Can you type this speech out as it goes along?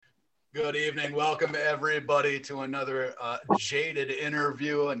Good evening. Welcome everybody to another Jaded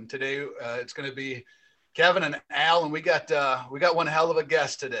interview. And today it's going to be Kevin and Al, and we got one hell of a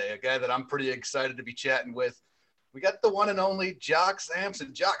guest today, a guy that I'm pretty excited to be chatting with. We got the one and only Jock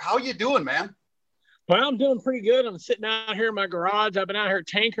Sampson. Jock, how you doing, man? Well, I'm doing pretty good. I'm sitting out here in my garage. I've been out here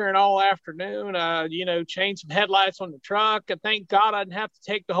tinkering all afternoon. Changed some headlights on the truck. And thank God I didn't have to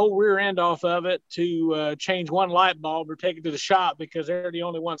take the whole rear end off of it to change one light bulb or take it to the shop, because they're the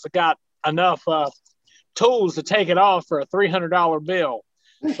only ones that got enough tools to take it off for a $300 bill.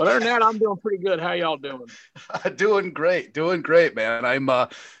 But other than that, I'm doing pretty good. How y'all doing? Doing great, man. I am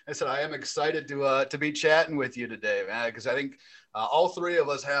excited to be chatting with you today, man, because I think all three of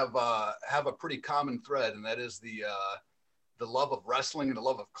us have a pretty common thread, and that is the love of wrestling and the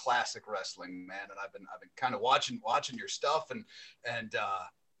love of classic wrestling, man. And I've been kind of watching your stuff, and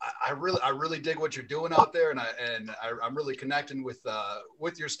I really dig what you're doing out there, and I'm really connecting with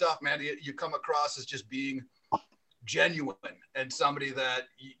your stuff, man. You come across as just being genuine and somebody that,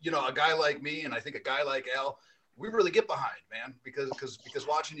 a guy like me, and I think a guy like Al, we really get behind, man, because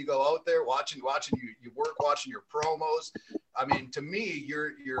watching you go out there, watching you work, watching your promos. I mean, to me,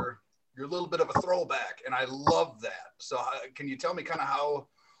 you're a little bit of a throwback, and I love that. So can you tell me kind of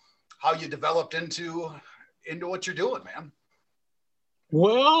how you developed into what you're doing, man?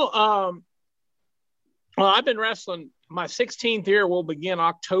 Well, I've been wrestling. My 16th year will begin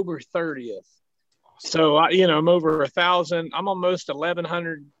October 30th. So I'm over 1,000. I'm almost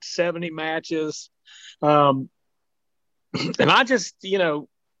 1,170 matches. And I just, I've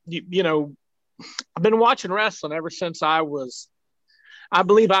been watching wrestling ever since I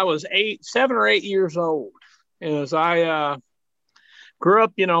believe I was 7 or 8 years old. As I grew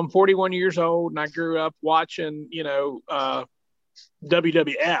up, I'm 41 years old, and I grew up watching,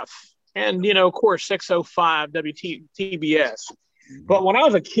 WWF and, of course, 605 WTBS. But when I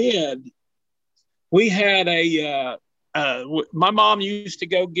was a kid, we had my mom used to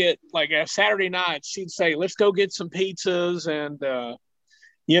go get, like, Saturday nights, she'd say, let's go get some pizzas and,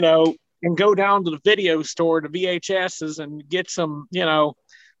 and go down to the video store, to VHSs, and get some,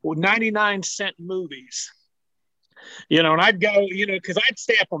 99-cent movies. And I'd go, because I'd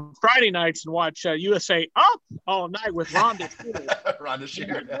stay up on Friday nights and watch USA Up all night with Rhonda Shear. Rhonda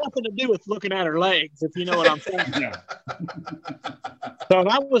Shear. Nothing to do with looking at her legs, if you know what I'm saying. Yeah. So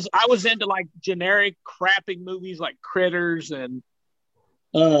I was into, like, generic crappy movies like Critters and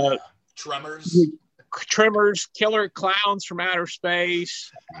Tremors, Killer Clowns from Outer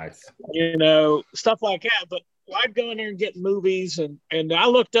Space. Nice. Stuff like that. But I'd go in there and get movies, and I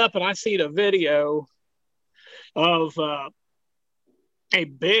looked up and I seen a video of a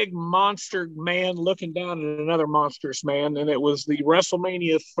big monster man looking down at another monstrous man, and it was the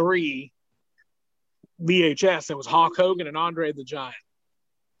WrestleMania 3 VHS. It was Hulk Hogan and Andre the Giant.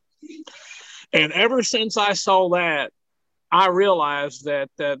 And ever since I saw that, I realized that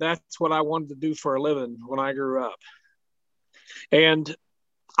that's what I wanted to do for a living when I grew up. And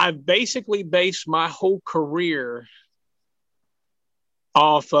I've basically based my whole career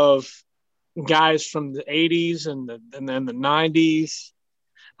off of guys from the 80s and then the 90s.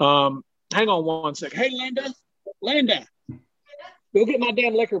 Hang on one sec. Hey, Linda, go get my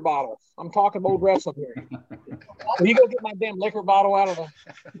damn liquor bottle. I'm talking old wrestling here. Will you go get my damn liquor bottle out of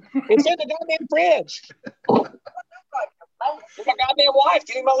it's in the goddamn fridge. My goddamn wife,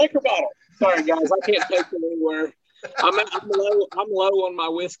 give me my liquor bottle. Sorry, guys, I can't take it anywhere. I'm low on my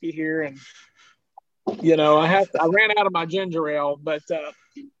whiskey here, and I ran out of my ginger ale, but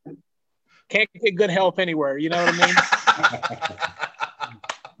can't get good help anywhere. You know what I mean?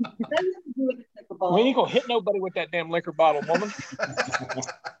 We ain't gonna hit nobody with that damn liquor bottle, woman.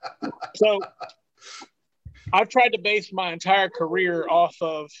 So I've tried to base my entire career off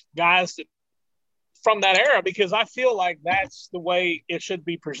of guys from that era, because I feel like that's the way it should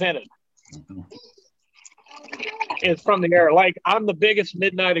be presented. It's from the era. Like, I'm the biggest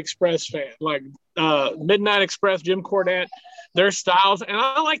Midnight Express fan. Like, Midnight Express, Jim Cornette, their styles. And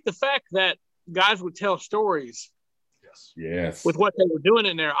I like the fact that guys would tell stories. Yes. With what they were doing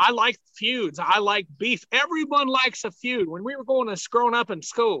in there. I like feuds. I like beef. Everyone likes a feud. When we were growing up in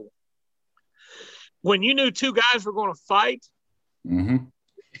school, when you knew two guys were going to fight,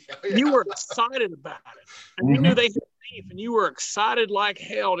 you were excited about it. And you knew they had beef, and you were excited like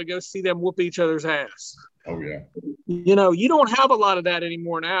hell to go see them whoop each other's ass. Oh, yeah. You don't have a lot of that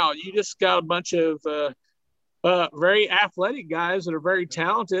anymore now. You just got a bunch of very athletic guys that are very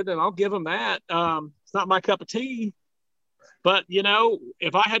talented, and I'll give them that. It's not my cup of tea. But,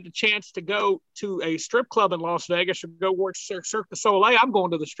 if I had the chance to go to a strip club in Las Vegas or go work Cirque du Soleil, I'm going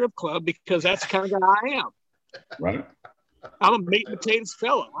to the strip club, because that's the kind of guy I am. Right. I'm a meat and potatoes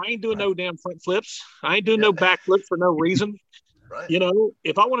fella. I ain't doing no damn front flips. I ain't doing no backflips for no reason. Right. You know,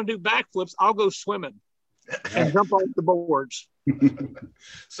 if I want to do backflips, I'll go swimming and jump off the boards.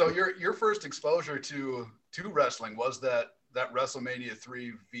 So your first exposure to wrestling was that WrestleMania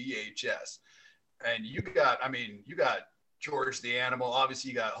 3 VHS, and you got George the Animal. Obviously,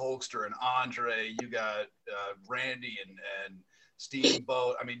 you got Hulkster and Andre. You got Randy and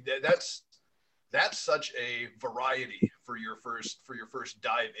Steamboat. I mean, that's such a variety for your first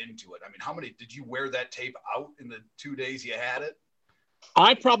dive into it. I mean, how many did you wear that tape out in the 2 days you had it?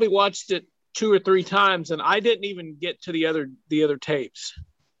 I probably watched it 2 or 3 times, and I didn't even get to the other tapes.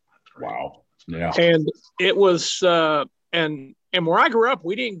 Wow. Yeah. And it was and where I grew up,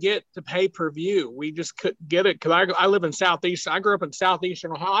 we didn't get the pay-per-view. We just couldn't get it because I live in Southeast. I grew up in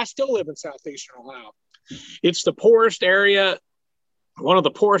Southeastern Ohio. I still live in Southeastern Ohio. It's the poorest area, one of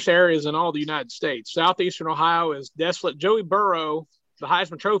the poorest areas in all the United States. Southeastern Ohio is desolate. Joey Burrow, the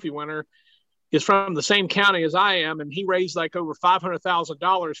Heisman Trophy winner, is from the same county as I am, and he raised like over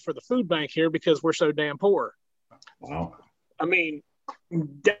 $500,000 for the food bank here because we're so damn poor. Wow. I mean,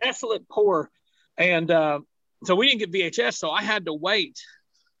 desolate poor. And so we didn't get VHS, so I had to wait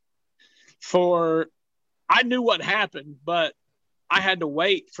I knew what happened, but I had to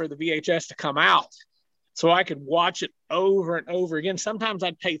wait for the VHS to come out so I could watch it over and over again. Sometimes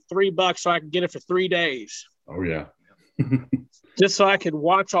I'd pay $3 so I could get it for 3 days. Oh, yeah. Just so I could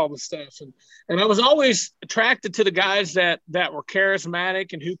watch all the stuff. And I was always attracted to the guys that were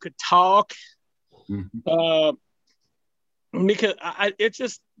charismatic and who could talk. Mm-hmm. Because it's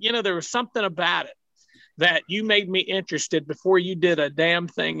just, you know, there was something about it that you made me interested before you did a damn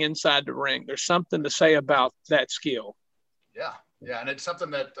thing inside the ring. There's something to say about that skill. Yeah. Yeah. And it's something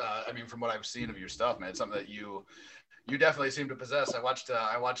that, I mean, from what I've seen of your stuff, man, it's something that you definitely seem to possess. I watched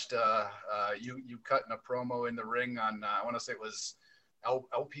you cutting a promo in the ring on, I want to say it was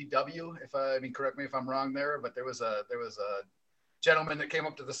LPW. Correct me if I'm wrong there, but there was a gentleman that came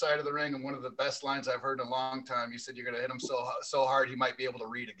up to the side of the ring, and one of the best lines I've heard in a long time, you said you're going to hit him so hard he might be able to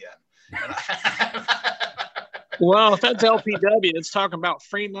read again. Well, if that's LPW, it's talking about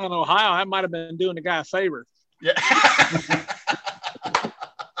Fremont, Ohio. I might have been doing the guy a favor. Yeah.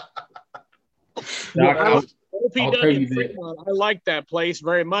 LPW in Fremont, I liked that place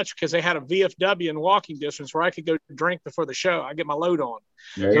very much because they had a VFW in walking distance where I could go drink before the show. I get my load on.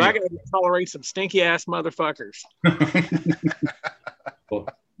 So I got to tolerate some stinky ass motherfuckers. Well,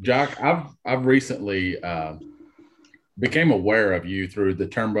 Jock, I've recently became aware of you through the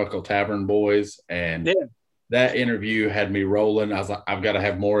Turnbuckle Tavern Boys, and that interview had me rolling. I was like, I've got to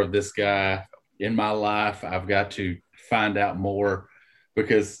have more of this guy in my life. I've got to find out more,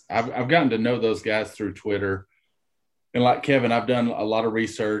 because I've gotten to know those guys through Twitter. And like Kevin, I've done a lot of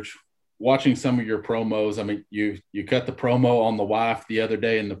research, watching some of your promos. I mean, you cut the promo on the wife the other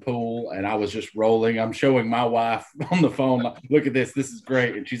day in the pool, and I was just rolling. I'm showing my wife on the phone, like, look at this. This is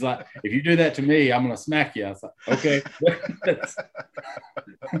great. And she's like, if you do that to me, I'm going to smack you. I was like, okay.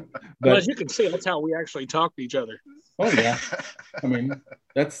 Well, as you can see, that's how we actually talk to each other. Oh, yeah. I mean,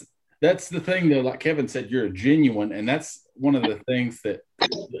 that's the thing, though. Like Kevin said, you're a genuine, and that's one of the things that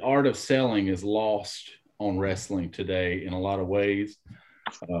the art of selling is lost on wrestling today in a lot of ways.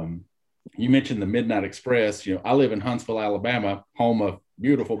 You mentioned the Midnight Express. You know, I live in Huntsville, Alabama, home of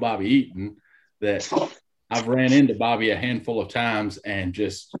beautiful Bobby Eaton, that I've ran into Bobby a handful of times, and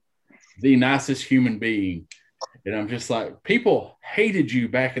just the nicest human being. And I'm just like, people hated you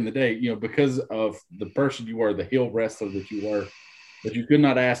back in the day, you know, because of the person you were, the heel wrestler that you were, but you could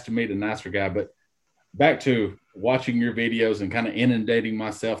not ask to meet a nicer guy. But back to watching your videos and kind of inundating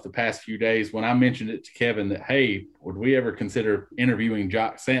myself the past few days, when I mentioned it to Kevin that, hey, would we ever consider interviewing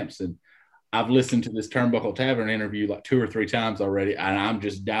Jock Sampson? I've listened to this Turnbuckle Tavern interview like 2 or 3 times already, and I'm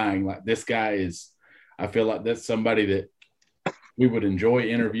just dying. Like, this guy is, I feel like that's somebody that we would enjoy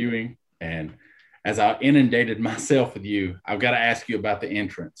interviewing. And as I inundated myself with you, I've got to ask you about the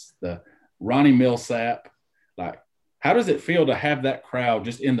entrance, the Ronnie Millsap. Like, how does it feel to have that crowd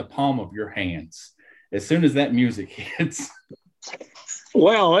just in the palm of your hands as soon as that music hits?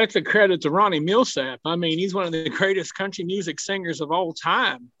 Well, that's a credit to Ronnie Millsap. I mean, he's one of the greatest country music singers of all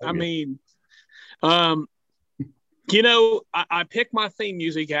time. Oh, yeah. I mean, you know, I picked my theme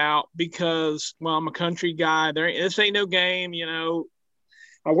music out because, well, I'm a country guy. This ain't no game, you know.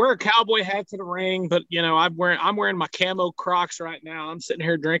 I wear a cowboy hat to the ring, but, you know, I'm wearing my camo Crocs right now. I'm sitting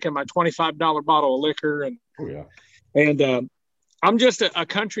here drinking my $25 bottle of liquor, and I'm just a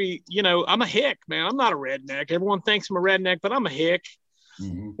country, you know, I'm a hick, man. I'm not a redneck. Everyone thinks I'm a redneck, but I'm a hick.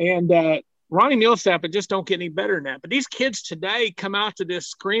 Mm-hmm. And Ronnie Millsap, it just don't get any better than that. But these kids today come out to this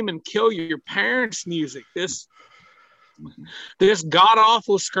scream and kill your parents music. This, This god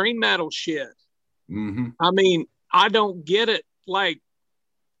awful scream metal shit. Mm-hmm. I mean, I don't get it. Like,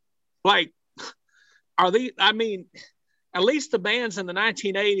 are these? I mean, at least the bands in the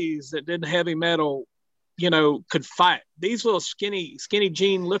 1980s that did heavy metal, could fight. These little skinny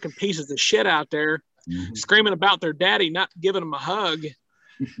jean looking pieces of shit out there screaming about their daddy not giving them a hug.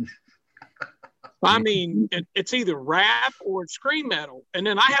 I mean, it's either rap or it's scream metal. And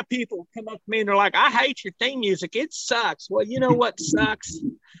then I have people come up to me and they're like, I hate your theme music. It sucks. Well, you know what sucks?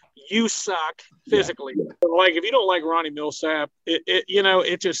 You suck physically. Yeah. Like, if you don't like Ronnie Milsap,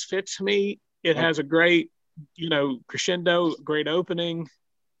 it just fits me. It has a great, crescendo, great opening.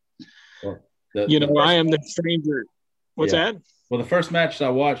 Well, I am the stranger. What's that? Well, the first match that I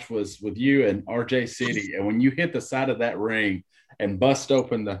watched was with you and RJ City. And when you hit the side of that ring and bust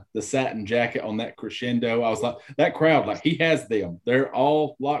open the satin jacket on that crescendo, I was like, that crowd, like, he has them. They're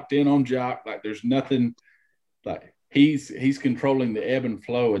all locked in on Jock. Like, there's nothing, like, he's controlling the ebb and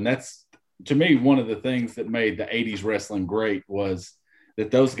flow. And that's, to me, one of the things that made the 80s wrestling great was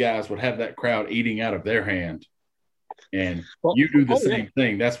that those guys would have that crowd eating out of their hand. And you do the same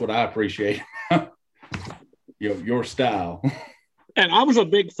thing. That's what I appreciate. Your style. And I was a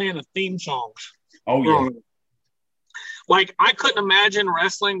big fan of theme songs. Oh, yeah. Like, I couldn't imagine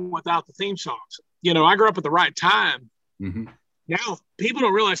wrestling without the theme songs. I grew up at the right time. Mm-hmm. Now, people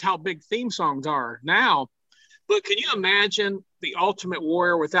don't realize how big theme songs are now. But can you imagine the Ultimate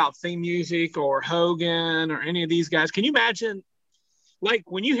Warrior without theme music, or Hogan, or any of these guys? Can you imagine, like,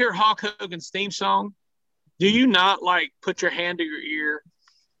 when you hear Hulk Hogan's theme song, do you not, like, put your hand to your ear?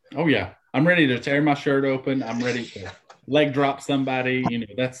 Oh, yeah. I'm ready to tear my shirt open. I'm ready to leg drop somebody.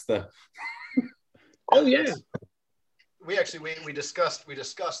 That's the – Oh, yeah. We actually we discussed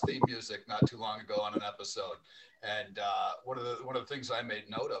theme music not too long ago on an episode, and one of the things I made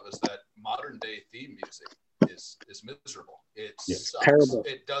note of is that modern day theme music is miserable. It's terrible.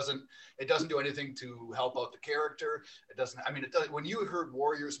 It doesn't do anything to help out the character. It doesn't. I mean, it does. When you heard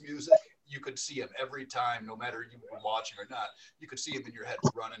Warriors music, you could see him every time, no matter you were watching or not. You could see him in your head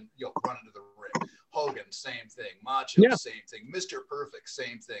running to the ring. Hogan, same thing. Macho, same thing. Mr. Perfect,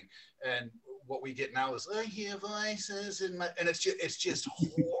 same thing. And what we get now is, I hear voices and it's just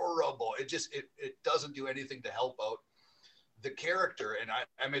horrible. It doesn't do anything to help out the character. And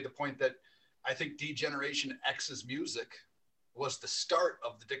I made the point that I think D-Generation X's music was the start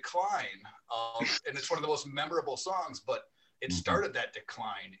of the decline and it's one of the most memorable songs, but it started that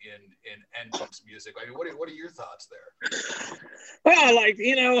decline in entrance music. I mean, what are your thoughts there? Well,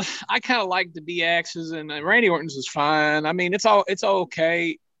 I kind of like the DXs, and Randy Orton's is fine. I mean, it's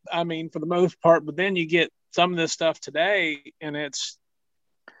okay. I mean, for the most part, but then you get some of this stuff today, and it's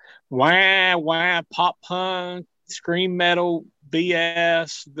wah, pop punk, scream metal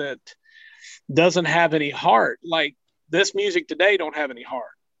BS that doesn't have any heart. Like, this music today don't have any heart.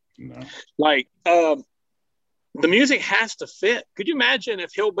 No. Like, the music has to fit. Could you imagine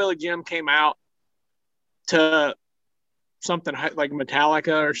if Hillbilly Jim came out to something like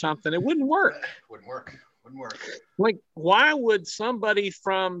Metallica or something? It wouldn't work. Wouldn't work. Like, why would somebody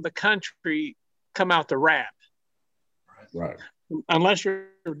from the country come out to rap? Right. Unless you're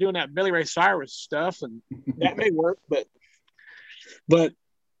doing that Billy Ray Cyrus stuff, and that may work, but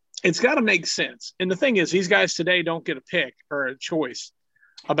it's got to make sense. And the thing is, these guys today don't get a pick or a choice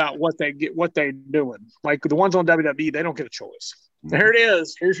about what they're doing. Like, the ones on WWE, they don't get a choice. There it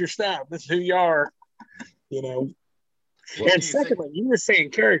is. Here's your stuff. This is who you are. And secondly, you were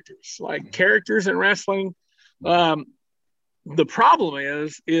saying characters. Like, characters in wrestling, the problem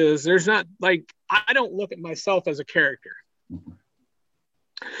is there's not, like, I don't look at myself as a character.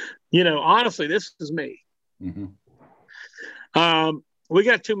 Honestly, this is me. We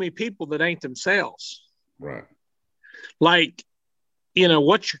got too many people that ain't themselves. Right. Like,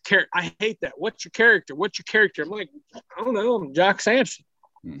 what's your character? I hate that. What's your character? I'm like, I don't know. I'm Jock Sampson.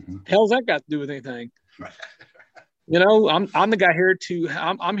 Hell's that got to do with anything? I'm the guy here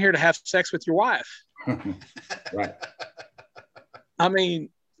I'm here to have sex with your wife. Right. I mean,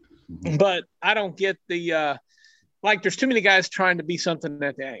 but I don't get the, there's too many guys trying to be something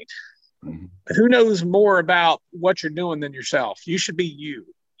that they ain't. Who knows more about what you're doing than yourself? You should be you.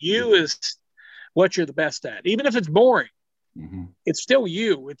 You is what you're the best at. Even if it's boring, it's still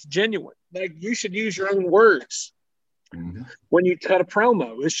you. It's genuine. Like, you should use your own words when you cut a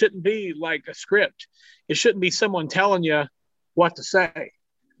promo. It shouldn't be like a script. It shouldn't be someone telling you what to say.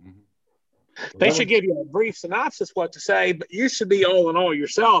 They should give you a brief synopsis what to say, but you should be all in all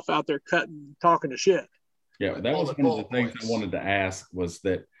yourself out there talking to shit. Yeah, that was one of the things I wanted to ask, was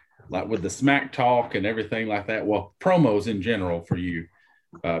that, like, with the smack talk and everything like that, well, promos in general for you,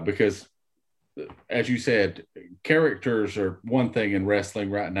 because as you said, characters are one thing in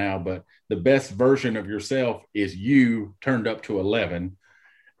wrestling right now, but the best version of yourself is you turned up to 11.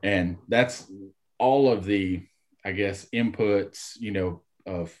 And that's all of the, I guess, inputs,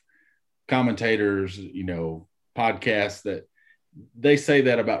 of commentators, podcasts, that they say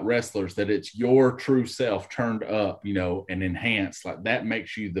that about wrestlers, that it's your true self turned up, and enhanced. Like that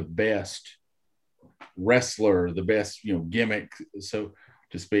makes you the best wrestler, the best, gimmick, so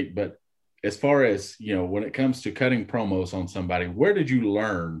to speak. But as far as, when it comes to cutting promos on somebody, where did you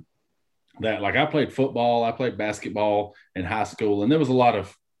learn that? Like I played football, I played basketball in high school, and there was a lot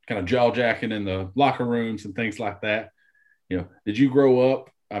of kind of jaw jacking in the locker rooms and things like that. Did you grow up?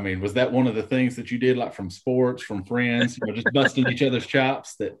 I mean, was that one of the things that you did, like from sports, from friends, just busting each other's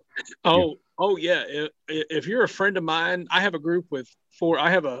chops? Oh yeah. If you're a friend of mine, I have a group with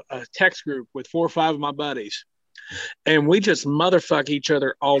I have a text group with 4 or 5 of my buddies, and we just motherfuck each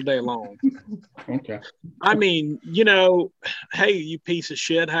other all day long. Okay. I mean, hey, you piece of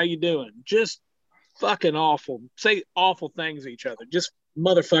shit, how you doing? Just fucking awful. Say awful things to each other. Just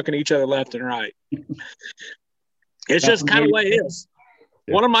motherfucking each other left and right. It's just kind of the way it is.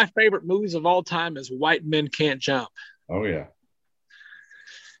 Yeah. One of my favorite movies of all time is White Men Can't Jump. Oh, yeah.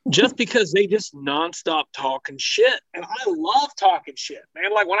 Just because they just nonstop talking shit. And I love talking shit,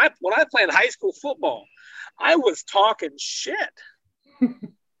 man. Like when I played high school football, I was talking shit.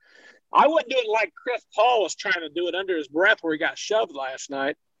 I wouldn't do it like Chris Paul was trying to do it under his breath where he got shoved last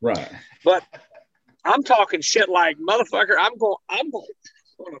night. Right. But I'm talking shit like, motherfucker, I'm going to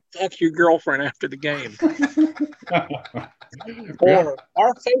fuck your girlfriend after the game. Or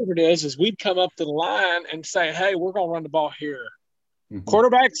our favorite is we'd come up to the line and say, hey, we're going to run the ball here. Mm-hmm.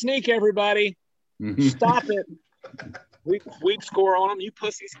 Quarterback sneak, everybody. Mm-hmm. Stop it. We'd score on them. You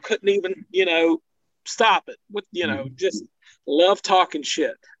pussies couldn't even, stop it. With just love talking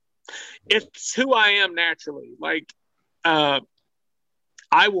shit. It's who I am naturally. Like, I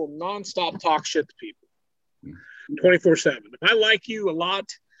will nonstop talk shit to people 24/7. If I like you a lot,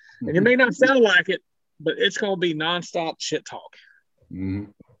 and it may not sound like it, but it's going to be nonstop shit talk. Mm-hmm.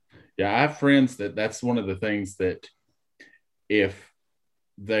 Yeah, I have friends that's one of the things that if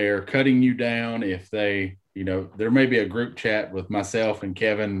they're cutting you down, if they, there may be a group chat with myself and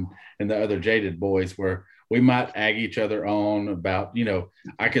Kevin and the other Jaded boys where we might egg each other on about,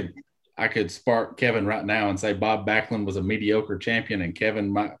 I could spark Kevin right now and say Bob Backlund was a mediocre champion, and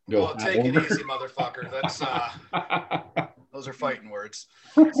Kevin might go. Oh, take it easy, motherfucker. That's those are fighting words.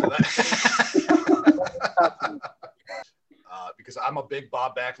 So because I'm a big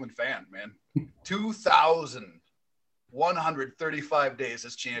Bob Backlund fan, man. 2,135 days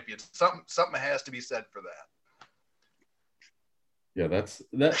as champion. Something has to be said for that. Yeah, that's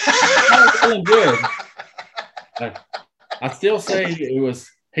really good. I still say he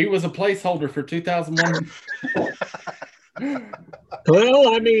was a placeholder for 2001.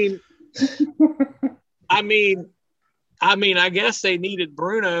 Well, I guess they needed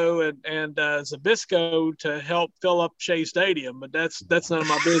Bruno and Zabisco to help fill up Shea Stadium, but that's none of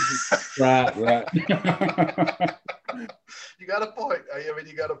my business. Right. You got a point.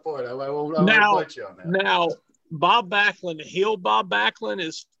 You got a point. I won't fight you on that. Now, Bob Backlund, heel Bob Backlund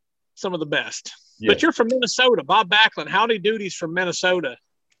is some of the best. Yes. But you're from Minnesota. Bob Backlund, howdy doodies from Minnesota.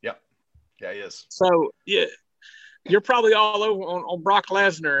 Yep. Yeah, he is. So, yeah, you're probably all over on Brock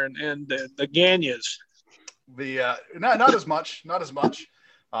Lesnar and the Gagnes. Not as much.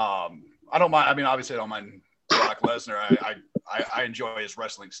 I don't mind. Obviously I don't mind Brock Lesnar. I enjoy his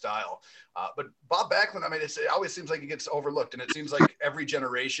wrestling style. But Bob Backlund, it always seems like he gets overlooked, and it seems like every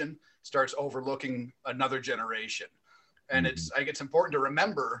generation starts overlooking another generation. And I think it's important to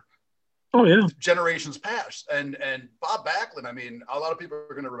remember generations past. And Bob Backlund, a lot of people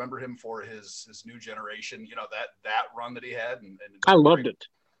are going to remember him for his new generation, that run that he had. And I loved it.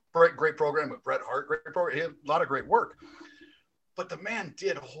 Great program with Bret Hart. Great program. He had a lot of great work. But the man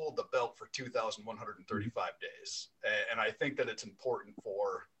did hold the belt for 2,135 days. And I think that it's important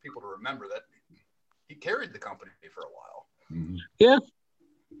for people to remember that he carried the company for a while. Mm-hmm. Yeah.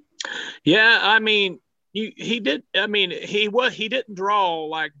 Yeah, he did. He didn't draw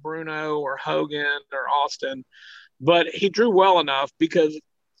like Bruno or Hogan or Austin, but he drew well enough because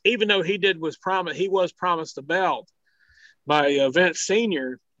even though he was promised the belt by Vince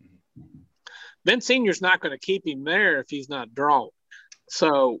Sr., Vince Sr.'s not going to keep him there if he's not drawn.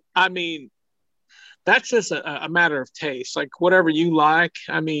 So, that's just a matter of taste. Like whatever you like.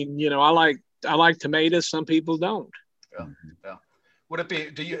 I like tomatoes. Some people don't. Yeah. Would it be?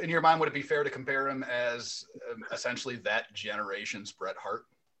 In your mind, would it be fair to compare him as essentially that generation's Bret Hart?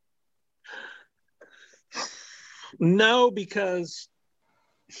 No, because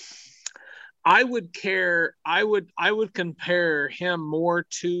I would compare him more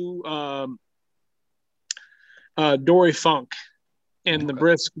to Dory Funk and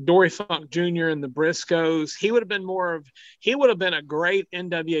Dory Funk Jr. and the Briscoes. He would have been a great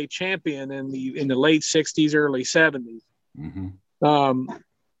NWA champion in the late 60s, early 70s. Mm-hmm.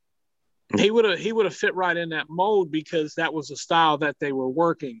 He would have fit right in that mold because that was the style that they were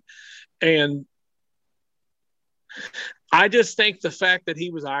working. And I just think the fact that he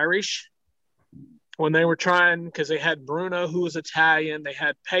was Irish when they were trying, because they had Bruno, who was Italian, they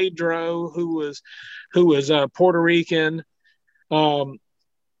had Pedro, who was Puerto Rican. They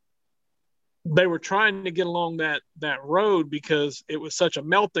were trying to get along that road because it was such a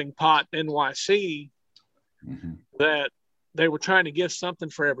melting pot in NYC mm-hmm. that they were trying to give something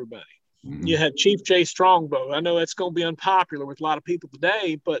for everybody. Mm-hmm. You had Chief Jay Strongbow. I know that's going to be unpopular with a lot of people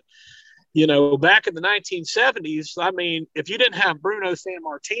today, but you know, back in the 1970s, I mean, if you didn't have Bruno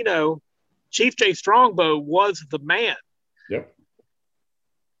Sammartino, Chief Jay Strongbow was the man. Yep.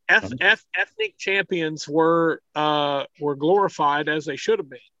 Ethnic champions were glorified as they should have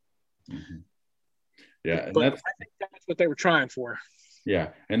been. Mm-hmm. Yeah, and but I think that's what they were trying for.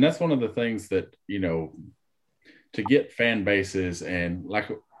 Yeah, and that's one of the things that, you know, to get fan bases, and like,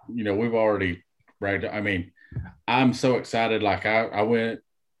 you know, we've already bragged. I mean, I'm so excited. Like I went,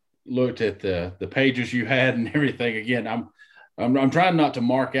 looked at the pages you had and everything. Again, I'm trying not to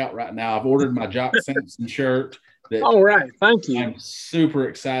mark out right now. I've ordered my Jock Simpson shirt. All right, thank you. I'm super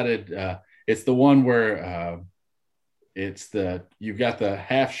excited. It's the one where you've got the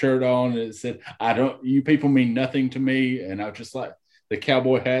half shirt on. It said, you people mean nothing to me. And I was just like, the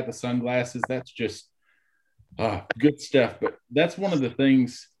cowboy hat, the sunglasses, that's just good stuff. But that's one of the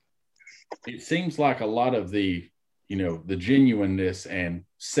things, it seems like a lot of the, you know, the genuineness and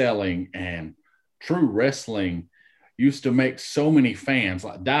selling and true wrestling used to make so many fans,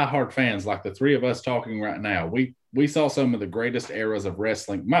 like diehard fans, like the three of us talking right now. We saw some of the greatest eras of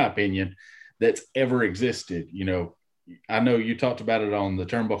wrestling, in my opinion, that's ever existed. You know, I know you talked about it on the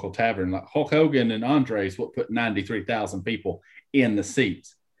Turnbuckle Tavern, like Hulk Hogan and Andre's what put 93,000 people in the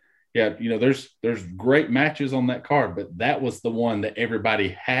seats. Yeah, you know, there's great matches on that card, but that was the one that everybody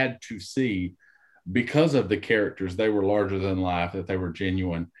had to see because of the characters. They were larger than life, that they were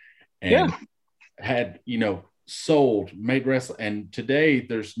genuine, and had, you know, made wrestling. And today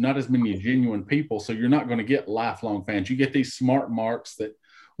there's not as many genuine people, so you're not going to get lifelong fans. You get these smart marks that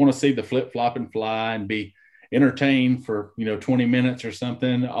want to see the flip flop and fly and be entertained for, you know, 20 minutes or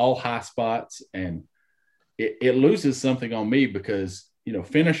something, all high spots. And it loses something on me because, you know,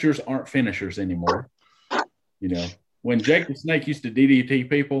 finishers aren't finishers anymore. You know, when Jake the Snake used to DDT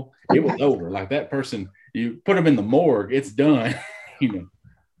people, it was over. Like that person, you put them in the morgue, it's done. You know.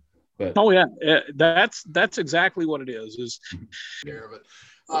 But that's exactly what it is.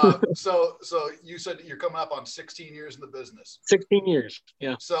 So you said you're coming up on 16 years in the business. 16 years,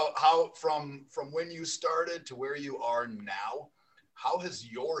 yeah. So how from when you started to where you are now, how has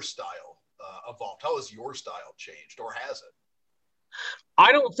your style evolved? How has your style changed, or has it?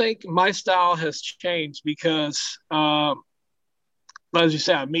 I don't think my style has changed because, as you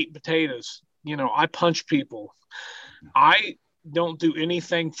said, I'm meat and potatoes. You know, I punch people. I don't do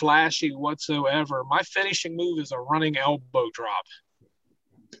anything flashy whatsoever. My finishing move is a running elbow drop.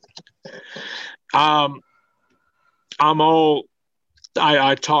 I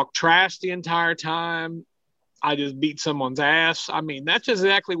talk trash the entire time. I just beat someone's ass. I mean, that's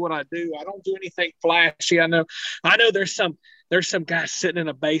exactly what I do. I don't do anything flashy. I know there's some guy sitting in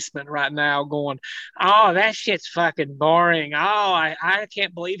a basement right now going, oh, that shit's fucking boring. Oh, I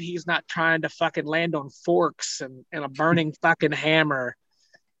can't believe he's not trying to fucking land on forks and a burning fucking hammer.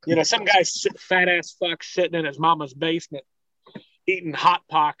 You know, some guy, fat ass fuck, sitting in his mama's basement, eating Hot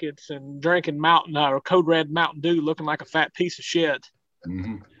Pockets and drinking Code Red Mountain Dew, looking like a fat piece of shit.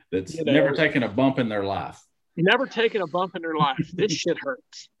 Mm-hmm. That's never taken a bump in their life. Never taken a bump in their life. This shit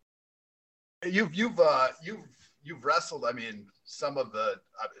hurts. You've wrestled. I mean, some of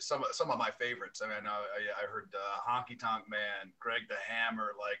my favorites. I mean, I heard Honky Tonk Man, Greg the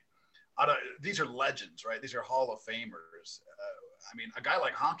Hammer. Like, these are legends, right? These are Hall of Famers. I mean, a guy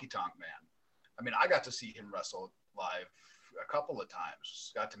like Honky Tonk Man. I mean, I got to see him wrestle live a couple of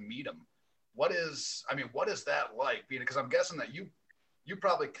times. Got to meet him. What is that like? Because I'm guessing that you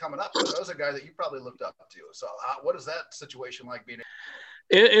probably coming up, that was a guy that you probably looked up to. So what is that situation like being?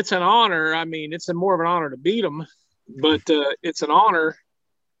 It's an honor. I mean, it's more of an honor to beat him, but it's an honor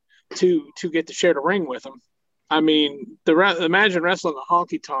to get to share the ring with him. I mean, imagine wrestling a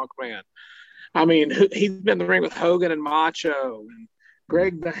Honky Tonk Man. I mean, he's been in the ring with Hogan and Macho and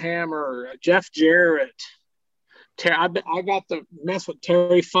Greg the Hammer, Jeff Jarrett. I got to mess with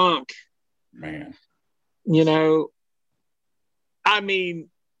Terry Funk. Man. You know, I mean,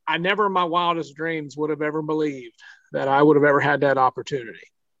 I never in my wildest dreams would have ever believed that I would have ever had that opportunity.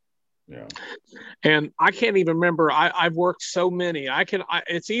 Yeah. And I can't even remember. I've worked so many.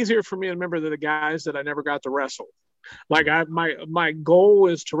 It's easier for me to remember the guys that I never got to wrestle. Like my goal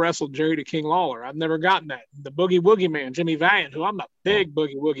is to wrestle Jerry the King Lawler. I've never gotten that. The Boogie Woogie Man, Jimmy Valiant, who I'm a big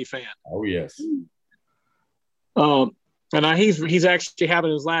Boogie Woogie fan. Oh yes. And he's actually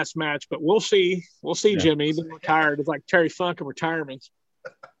having his last match, but we'll see. We'll see, yeah. Jimmy. He's been retired. It's like Terry Funk in retirement.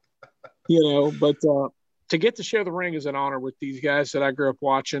 You know, but to get to share the ring is an honor with these guys that I grew up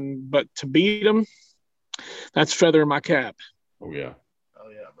watching. But to beat them, that's feather in my cap. Oh yeah. Oh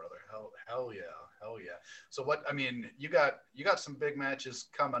yeah, brother. Hell yeah. So you got some big matches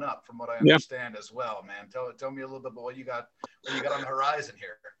coming up from what I understand as well, man. Tell me a little bit about what you got on the horizon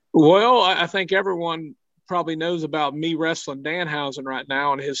here. Well, I think everyone probably knows about me wrestling Danhausen right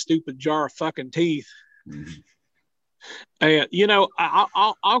now and his stupid jar of fucking teeth. Mm-hmm. And, you know,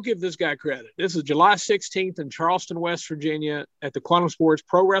 I'll give this guy credit. This is July 16th in Charleston, West Virginia at the Quantum Sports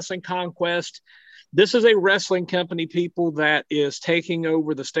Pro Wrestling Conquest. This is a wrestling company, people, that is taking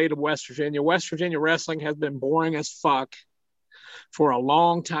over the state of West Virginia. West Virginia wrestling has been boring as fuck for a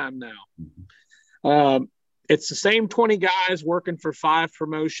long time now. It's the same 20 guys working for 5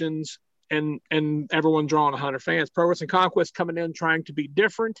 promotions and everyone drawing 100 fans. Pro Wrestling Conquest coming in trying to be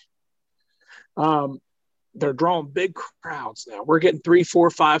different. They're drawing big crowds now. We're getting 300,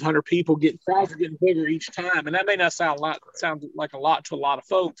 400, 500 people. Crowds are getting bigger each time, and that may not sound like a lot to a lot of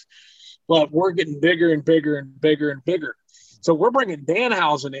folks, but we're getting bigger and bigger and bigger and bigger. So we're bringing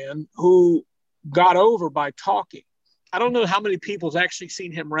Danhausen in, who got over by talking. I don't know how many people's actually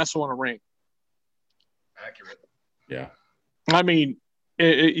seen him wrestle in a ring. Accurate. Yeah. I mean,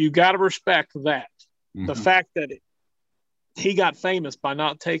 you got to respect that. Mm-hmm. The fact that he got famous by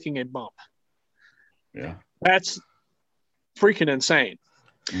not taking a bump. Yeah. That's freaking insane.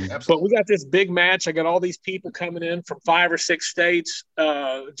 Absolutely. But we got this big match. I got all these people coming in from 5 or 6 states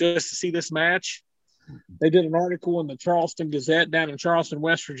just to see this match. They did an article in the Charleston Gazette down in Charleston,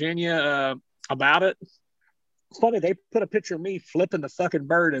 West Virginia about it. It's funny, they put a picture of me flipping the fucking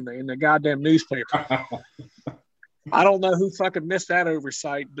bird in the goddamn newspaper. I don't know who fucking missed that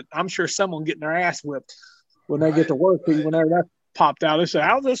oversight, but I'm sure someone getting their ass whipped when they get to work. Whenever that popped out, they said,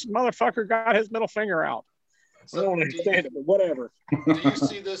 "How's this motherfucker got his middle finger out?" So I don't understand it, but whatever. Do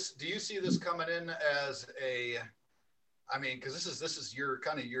you see this coming in as a? I mean, because this is your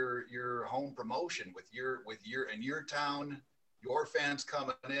kind of your home promotion with your town, your fans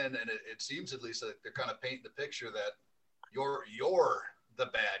coming in, and it seems at least that they're kind of painting the picture that you're the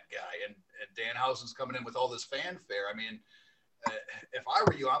bad guy, and Danhausen's coming in with all this fanfare. I mean, if I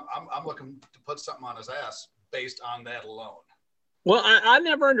were you, I'm looking to put something on his ass based on that alone. Well, I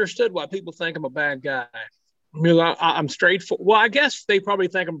never understood why people think I'm a bad guy. I mean, I'm straightforward. Well, I guess they probably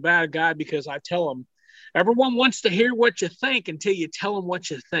think I'm a bad guy because I tell them, everyone wants to hear what you think until you tell them what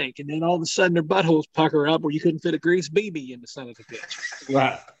you think. And then all of a sudden their buttholes pucker up where you couldn't fit a grease BB in the son of the bitch.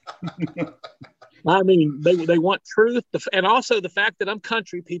 Right. I mean, they want truth. And also the fact that I'm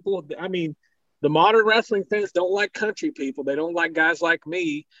country people. I mean, the modern wrestling fans don't like country people. They don't like guys like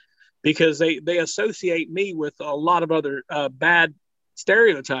me because they associate me with a lot of other bad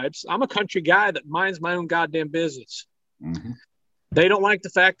stereotypes. I'm a country guy that minds my own goddamn business. Mm-hmm. They don't like the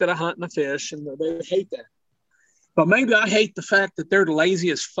fact that I hunt and I fish, and they hate that. But maybe I hate the fact that they're lazy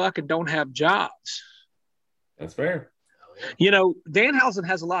as fuck and don't have jobs. That's fair. You know, Danhausen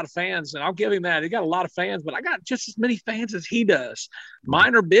has a lot of fans, and I'll give him that. He got a lot of fans, but I got just as many fans as he does.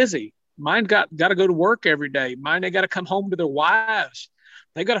 Mine are busy. Mine got to go to work every day. Mine, they got to come home to their wives.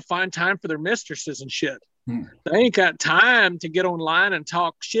 They got to find time for their mistresses and shit. They ain't got time to get online and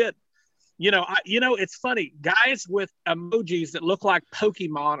talk shit. You know, it's funny. Guys with emojis that look like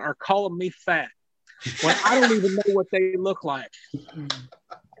Pokemon are calling me fat when I don't even know what they look like.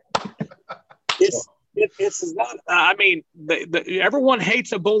 It's not. I mean, everyone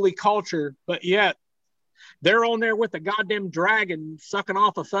hates a bully culture, but yet they're on there with a goddamn dragon sucking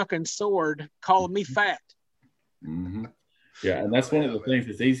off a fucking sword, calling me fat. Mm-hmm. Yeah, and that's one of the things.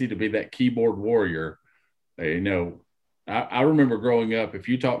 It's easy to be that keyboard warrior. You know, I remember growing up, if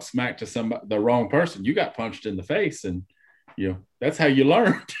you talk smack to the wrong person, you got punched in the face, and you know that's how you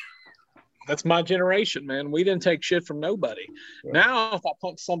learned. That's my generation, man. We didn't take shit from nobody. Right. Now, if I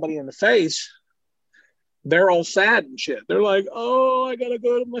punch somebody in the face, they're all sad and shit. They're like, "Oh, I gotta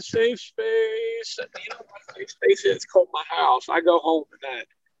go to my safe space." And, you know, my safe space is called my house. I go home at night.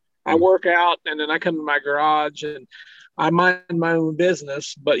 I work out, and then I come to my garage and I mind my own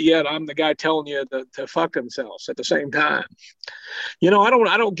business, but yet I'm the guy telling you to fuck themselves at the same time.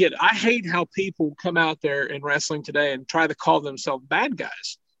 I hate how people come out there in wrestling today and try to call themselves bad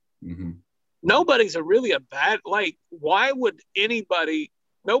guys. Mm-hmm. Nobody's really a bad, like, why would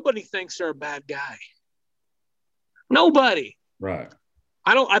nobody thinks they're a bad guy. Nobody. Right.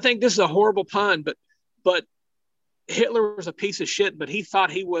 I think this is a horrible pun, but Hitler was a piece of shit, but he thought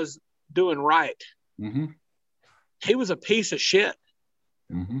he was doing right. Mm-hmm. He was a piece of shit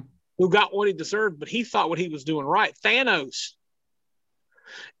who got what he deserved, but he thought what he was doing right. Thanos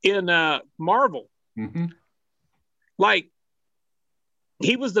in Marvel, like,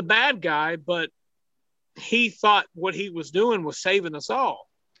 he was the bad guy, but he thought what he was doing was saving us all.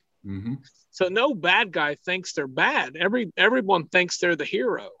 Mm-hmm. So no bad guy thinks they're bad. Everyone thinks they're the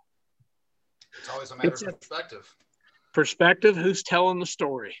hero. It's always a matter of perspective. Perspective, who's telling the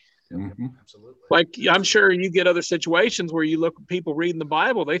story. Mm-hmm. Absolutely. Like, I'm sure you get other situations where you look at people reading the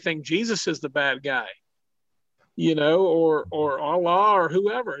Bible, they think Jesus is the bad guy, or Allah or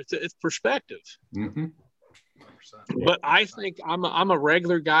whoever. It's perspective. Mm-hmm. But I think I'm a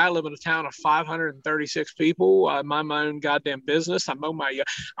regular guy. I live in a town of 536 people. I mind my own goddamn business.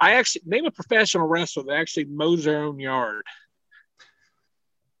 I actually name a professional wrestler that actually mows their own yard.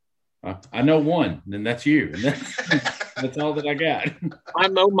 I know one, and that's you. And that's all that I got. I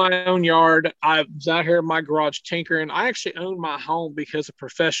mow my own yard. I was out here in my garage tinkering. I actually own my home because of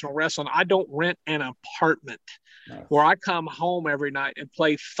professional wrestling. I don't rent an apartment. Nice. Where I come home every night and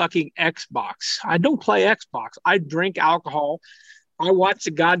play fucking Xbox. I don't play Xbox. I drink alcohol. I watch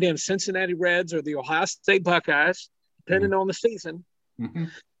the goddamn Cincinnati Reds or the Ohio State Buckeyes, depending on the season. Mm-hmm.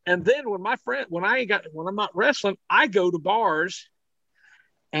 And then when I'm not wrestling, I go to bars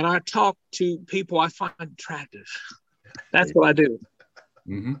and I talk to people I find attractive. That's what I do.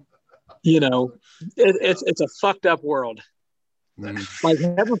 Mm-hmm. It's a fucked up world. Mm-hmm. Like,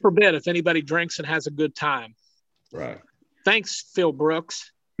 heaven forbid if anybody drinks and has a good time. Right. Thanks, Phil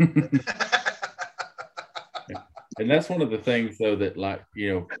Brooks. And that's one of the things, though, that, like,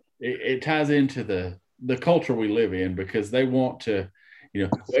 it ties into the culture we live in, because they want to,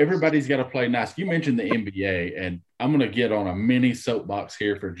 everybody's got to play nice. You mentioned the NBA, and I'm going to get on a mini soapbox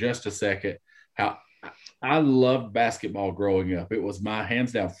here for just a second. How I loved basketball growing up. It was my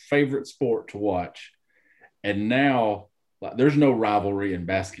hands down favorite sport to watch. And now, like, there's no rivalry in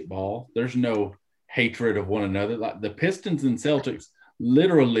basketball. There's no hatred of one another. Like, the Pistons and Celtics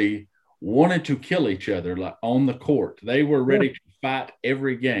literally wanted to kill each other, like, on the court. They were ready to fight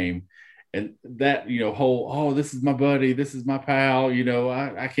every game. And that, this is my buddy, this is my pal,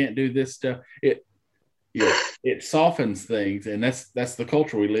 I can't do this stuff. It softens things, and that's the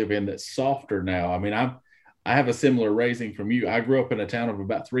culture we live in that's softer now. I mean, I have a similar raising from you. I grew up in a town of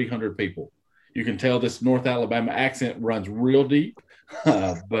about 300 people. You can tell this North Alabama accent runs real deep,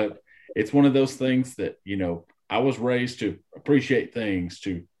 but it's one of those things that, I was raised to appreciate things,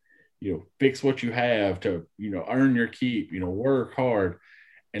 to, fix what you have, to, earn your keep, work hard.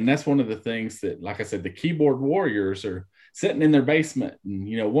 And that's one of the things that, like I said, the keyboard warriors are sitting in their basement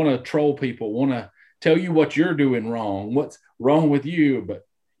and, want to troll people, want to tell you what you're doing wrong, what's wrong with you, but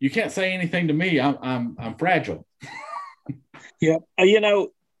you can't say anything to me. I'm fragile. Yeah.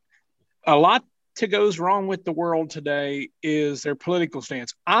 A lot that goes wrong with the world today is their political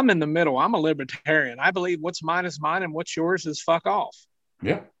stance. I'm in the middle. I'm a libertarian. I believe what's mine is mine and what's yours is fuck off.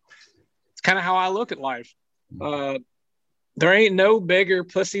 Yeah. It's kind of how I look at life. There ain't no bigger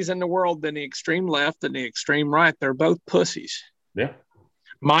pussies in the world than the extreme left and the extreme right. They're both pussies. Yeah.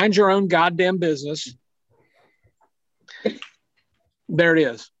 Mind your own goddamn business. There it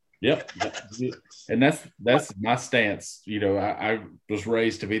is. Yep. And that's my stance. I was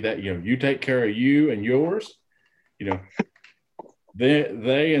raised to be that, you take care of you and yours,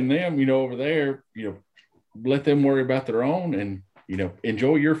 they and them, over there, let them worry about their own and,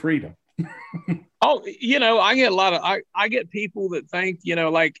 enjoy your freedom. Oh, I get a lot of, I get people that think,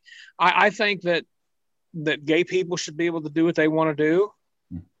 like, I think that gay people should be able to do what they want to do.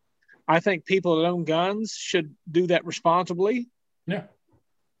 I think people that own guns should do that responsibly. Yeah.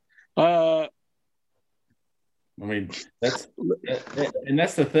 I mean, that's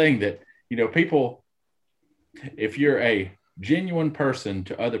the thing that, people, if you're a genuine person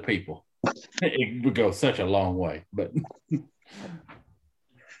to other people, it would go such a long way. But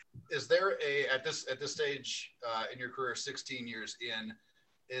is there at this stage in your career, 16 years in,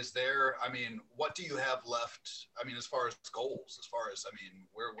 what do you have left? As far as goals,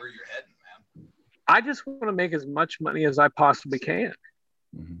 where you're heading, man? I just want to make as much money as I possibly can.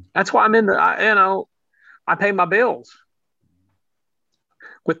 Mm-hmm. That's why I'm in I pay my bills.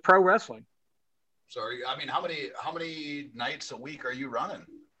 with pro wrestling. Sorry, I mean, how many nights a week are you running?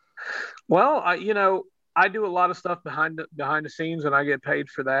 Well, I do a lot of stuff behind the scenes, and I get paid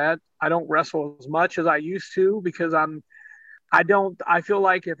for that. I don't wrestle as much as I used to because I feel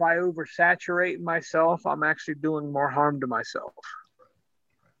like if I oversaturate myself, I'm actually doing more harm to myself.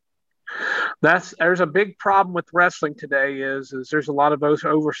 There's a big problem with wrestling today is there's a lot of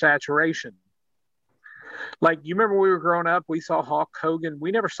oversaturation. Like, you remember when we were growing up, we saw Hulk Hogan.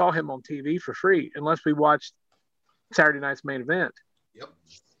 We never saw him on TV for free unless we watched Saturday Night's Main Event. Yep.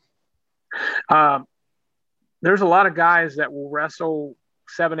 There's a lot of guys that will wrestle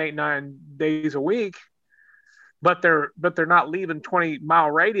 7, 8, 9 days a week, but they're not leaving 20-mile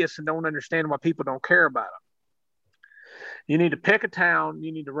radius and don't understand why people don't care about them. You need to pick a town.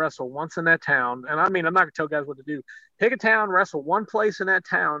 You need to wrestle once in that town. And I mean, I'm not going to tell guys what to do. Pick a town, wrestle one place in that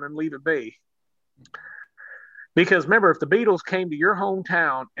town, and leave it be. Because remember, if the Beatles came to your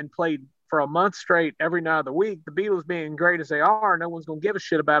hometown and played for a month straight every night of the week, the Beatles being great as they are, no one's going to give a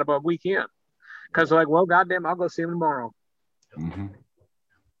shit about it by weekend. Because they're like, well, goddamn, I'll go see them tomorrow. Mm-hmm.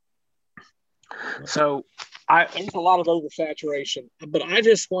 So there's a lot of oversaturation. But I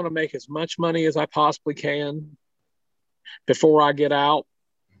just want to make as much money as I possibly can before I get out.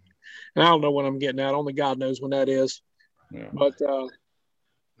 And I don't know when I'm getting out. Only God knows when that is. Yeah. But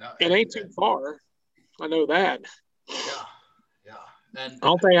it ain't too far. I know that. Yeah. And I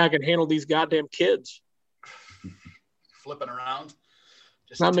don't think I can handle these goddamn kids. Flipping around.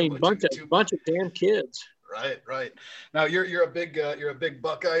 I mean, bunch of damn kids. Right. Now you're a big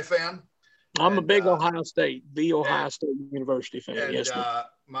Buckeye fan. I'm a big Ohio State University fan. And, yes.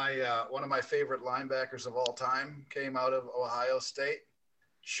 one of my favorite linebackers of all time came out of Ohio State.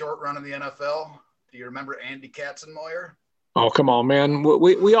 Short run in the NFL. Do you remember Andy Katzenmoyer? Oh, come on, man.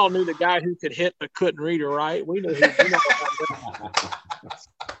 We all knew the guy who could hit but couldn't read or write. We knew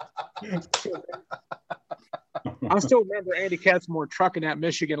I still remember Andy Katzenmoyer trucking that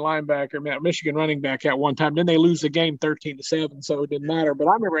Michigan running back at one time. Then they lose the game 13-7, so it didn't matter. But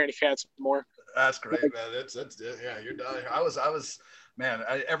I remember Andy Katzenmoyer. That's great, man. That's yeah. You're dying. I was man.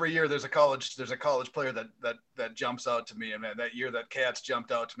 Every year there's a college player that jumps out to me, and man, that year that Katz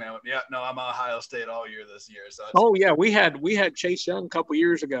jumped out to me. I went, yeah, no, I'm Ohio State all year this year. So yeah, we had Chase Young a couple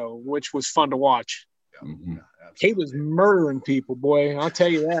years ago, which was fun to watch. Yeah, mm-hmm. He was murdering people, boy. I'll tell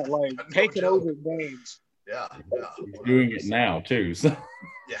you that. Like taking over games. Yeah. He's doing it now too. So.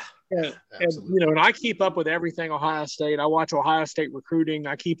 Yeah. And I keep up with everything Ohio State. I watch Ohio State recruiting.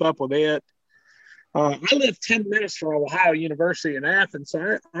 I keep up with it. I live 10 minutes from Ohio University in Athens,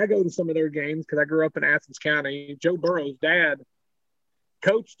 so I go to some of their games because I grew up in Athens County. Joe Burrow's dad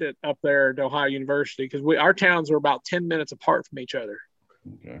coached it up there at Ohio University because our towns are about 10 minutes apart from each other.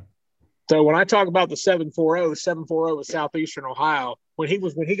 Okay. So when I talk about the 740 is Southeastern Ohio. When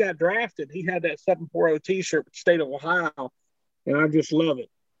he got drafted, he had that 740 T-shirt with the state of Ohio, and I just love it.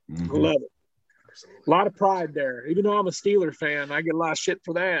 Mm-hmm. I love it. Absolutely. A lot of pride there. Even though I'm a Steeler fan, I get a lot of shit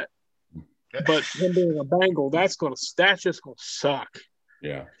for that. But him being a Bengal, that's just gonna suck.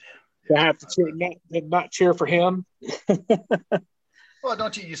 Yeah. To have to cheer, not cheer for him. Well,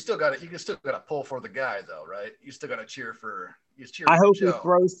 don't you? You still got to pull for the guy, though, right? You still got to cheer for. I hope he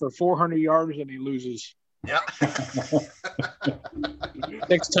throws for 400 yards and he loses. Yeah.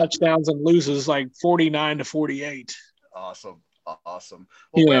 6 touchdowns and loses like 49-48. Awesome.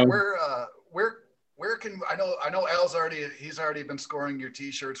 Well, where can I know Al's he's already been scoring your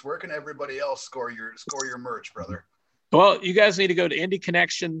T-shirts. Where can everybody else score your merch, brother? Well, you guys need to go to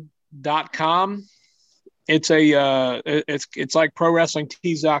IndyConnection.com. It's it's like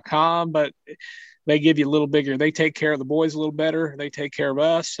ProWrestlingTees.com, but they give you a little bigger. They take care of the boys a little better. They take care of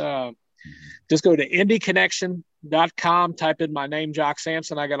us. Just go to IndyConnection.com, type in my name, Jock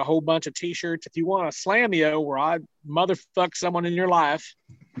Sampson. I got a whole bunch of T-shirts. If you want a Slameo where I motherfuck someone in your life,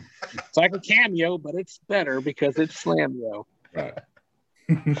 it's like a cameo, but it's better because it's Slameo. Right.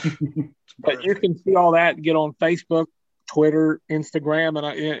 But you can see all that and get on Facebook, Twitter, Instagram,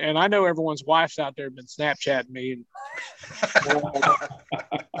 and I know everyone's wives out there have been Snapchatting me. And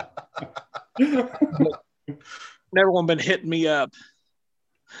everyone been hitting me up.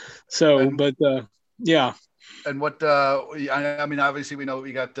 So, but yeah. And what I mean, obviously we know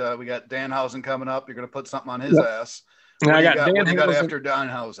we got Danhausen coming up. You're going to put something on his ass. What do you got after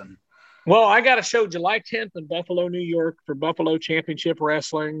Danhausen? Well, I got a show July 10th in Buffalo, New York for Buffalo Championship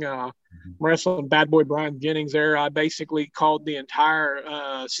Wrestling. I'm wrestling Bad Boy Brian Jennings there. I basically called the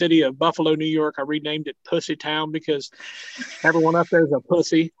entire city of Buffalo, New York. I renamed it Pussy Town because everyone up there is a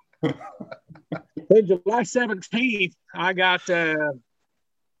pussy. Then July 17th, I got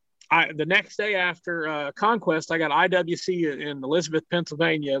the next day after Conquest, I got IWC in Elizabeth,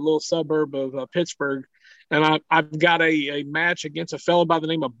 Pennsylvania, a little suburb of Pittsburgh. And I've got a match against a fellow by the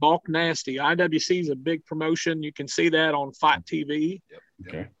name of Bulk Nasty. IWC is a big promotion. You can see that on Fight TV.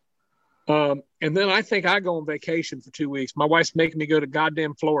 Okay. And then I think I go on vacation for 2 weeks. My wife's making me go to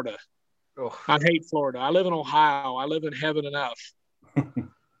goddamn Florida. Oh. I hate Florida. I live in Ohio. I live in heaven enough.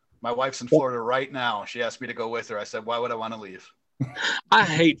 My wife's in Florida right now. She asked me to go with her. I said, why would I want to leave? I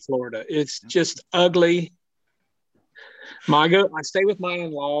hate Florida. It's just ugly. I stay with my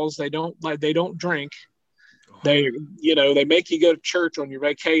in-laws. They don't drink. They make you go to church on your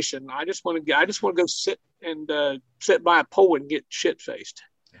vacation. I just want to go sit by a pool and get shit faced.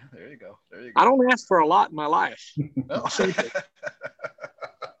 Yeah, there you go. I don't ask for a lot in my life. No.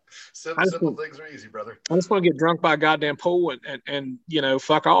 Simple things are easy, brother. I just want to get drunk by a goddamn pool and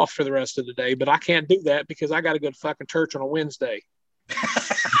fuck off for the rest of the day. But I can't do that because I got to go to fucking church on a Wednesday.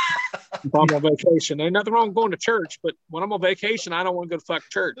 If I'm on vacation. Ain't nothing wrong with going to church, but when I'm on vacation, I don't want to go to fucking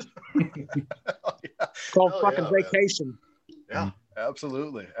church. Called fucking vacation. Yeah,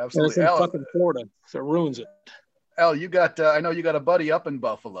 absolutely. And it's in fucking Florida, so it ruins it. Al, I know you got a buddy up in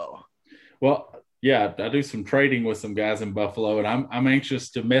Buffalo. Well, yeah, I do some trading with some guys in Buffalo, and I'm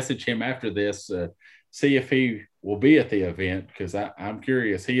anxious to message him after this, see if he will be at the event, because I'm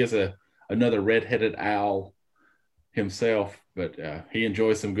curious. He is another redheaded owl himself, but he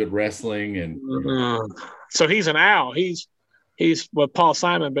enjoys some good wrestling. And so he's an owl. He's what Paul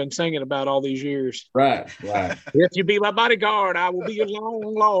Simon been singing about all these years. Right. If you be my bodyguard, I will be your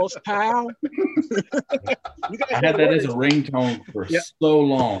long lost pal. I had that as a ringtone for so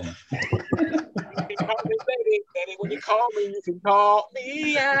long. You can call me Daddy. When you call me, you can call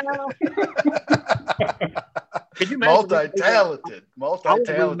me out. Multi-talented. I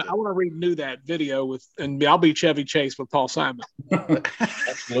want to renew that video and I'll be Chevy Chase with Paul Simon.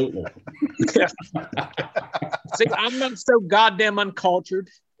 Absolutely. See, I'm not so goddamn uncultured.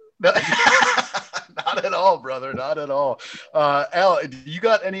 Not at all, brother. Not at all. Al, you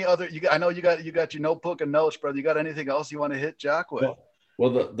got any other? I know you got your notebook and notes, brother. You got anything else you want to hit Jock with? Well,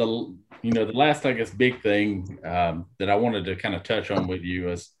 the last, I guess, big thing that I wanted to kind of touch on with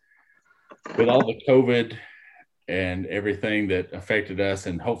you is with all the COVID and everything that affected us,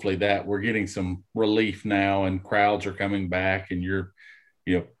 and hopefully that we're getting some relief now and crowds are coming back, and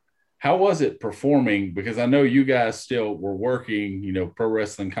how was it performing? Because I know you guys still were working, Pro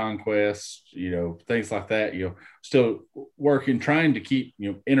Wrestling Conquest, things like that, still working, trying to keep,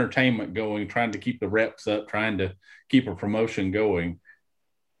 entertainment going, trying to keep the reps up, trying to keep a promotion going.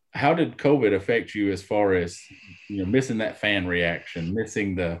 How did COVID affect you as far as, missing that fan reaction,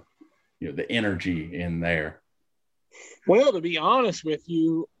 missing the energy in there? Well, to be honest with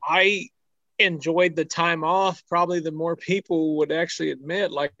you, I enjoyed the time off probably the more people would actually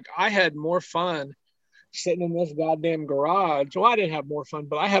admit. Like, I had more fun sitting in this goddamn garage. Well, I didn't have more fun,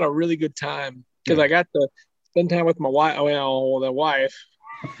 but I had a really good time because I got to spend time with my wife. Well, the wife.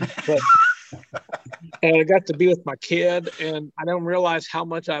 And I got to be with my kid, and I don't realize how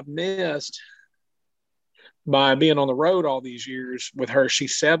much I've missed by being on the road all these years with her.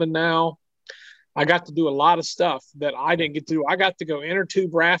 She's 7 now. I got to do a lot of stuff that I didn't get to do. I got to go inner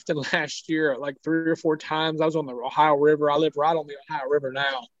tube rafting last year like 3 or 4 times. I was on the Ohio River. I live right on the Ohio River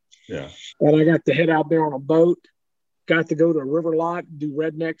now. Yeah. And I got to head out there on a boat. Got to go to a river lot, do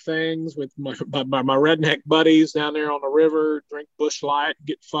redneck things with my redneck buddies down there on the river, drink Busch Light,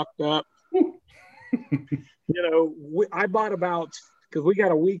 get fucked up. I bought about, because we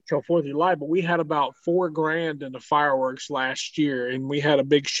got a week till 4th of July, but we had about $4,000 in the fireworks last year, and we had a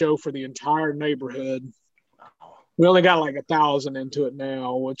big show for the entire neighborhood. We only got like 1,000 into it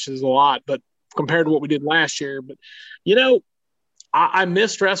now, which is a lot, but compared to what we did last year. But I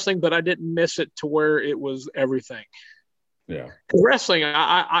missed wrestling, but I didn't miss it to where it was everything. Yeah, because wrestling,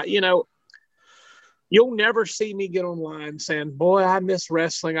 I you'll never see me get online saying, "Boy, I miss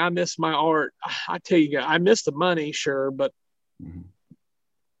wrestling. I miss my art." I tell you, I miss the money, sure, but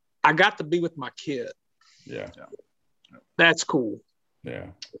I got to be with my kid. Yeah. That's cool. Yeah.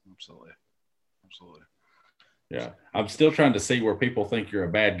 Absolutely. Yeah. I'm still trying to see where people think you're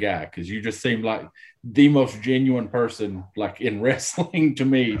a bad guy, because you just seem like the most genuine person, like in wrestling to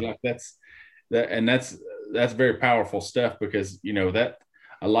me. Like that's very powerful stuff, because, that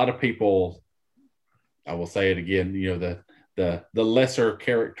a lot of people, I will say it again, the lesser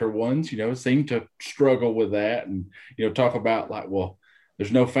character ones, seem to struggle with that, and, talk about like, well,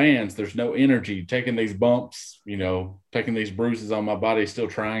 there's no fans, there's no energy, taking these bumps, taking these bruises on my body, still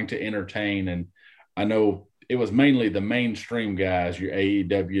trying to entertain. And I know it was mainly the mainstream guys, your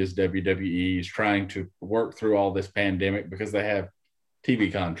AEWs, WWEs, trying to work through all this pandemic because they have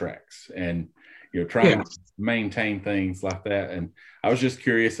TV contracts and, trying to maintain things like that. And I was just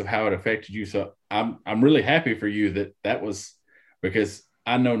curious of how it affected you. So I'm really happy for you that was, because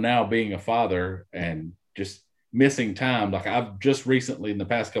I know now, being a father and just missing time, like I've just recently in the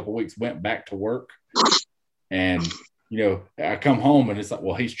past couple of weeks went back to work, and I come home and it's like,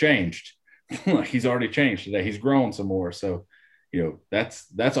 well, he's changed. Like he's already changed today. He's grown some more. So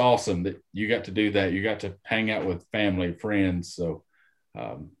that's awesome that you got to do that. You got to hang out with family, friends. So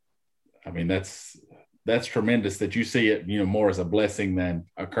that's tremendous that you see it more as a blessing than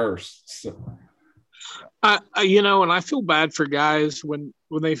a curse. So. And I feel bad for guys when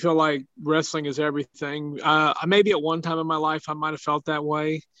they feel like wrestling is everything. Maybe at one time in my life I might have felt that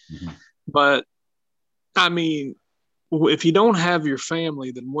way, but I mean, if you don't have your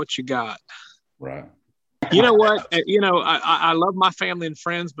family, then what you got? Right. You know what? I love my family and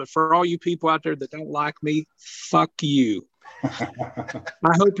friends, but for all you people out there that don't like me, fuck you.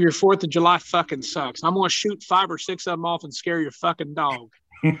 I hope your 4th of July fucking sucks. I'm going to shoot 5 or 6 of them off and scare your fucking dog.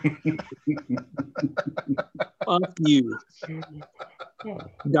 Fuck you.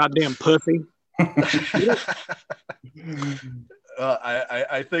 Goddamn pussy.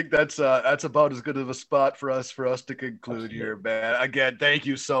 I think that's about as good of a spot for us to conclude here, man. Again, thank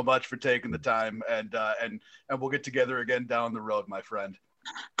you so much for taking the time, and we'll get together again down the road, my friend.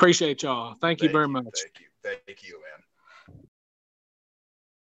 Appreciate y'all. Thank you very much. Thank you, man.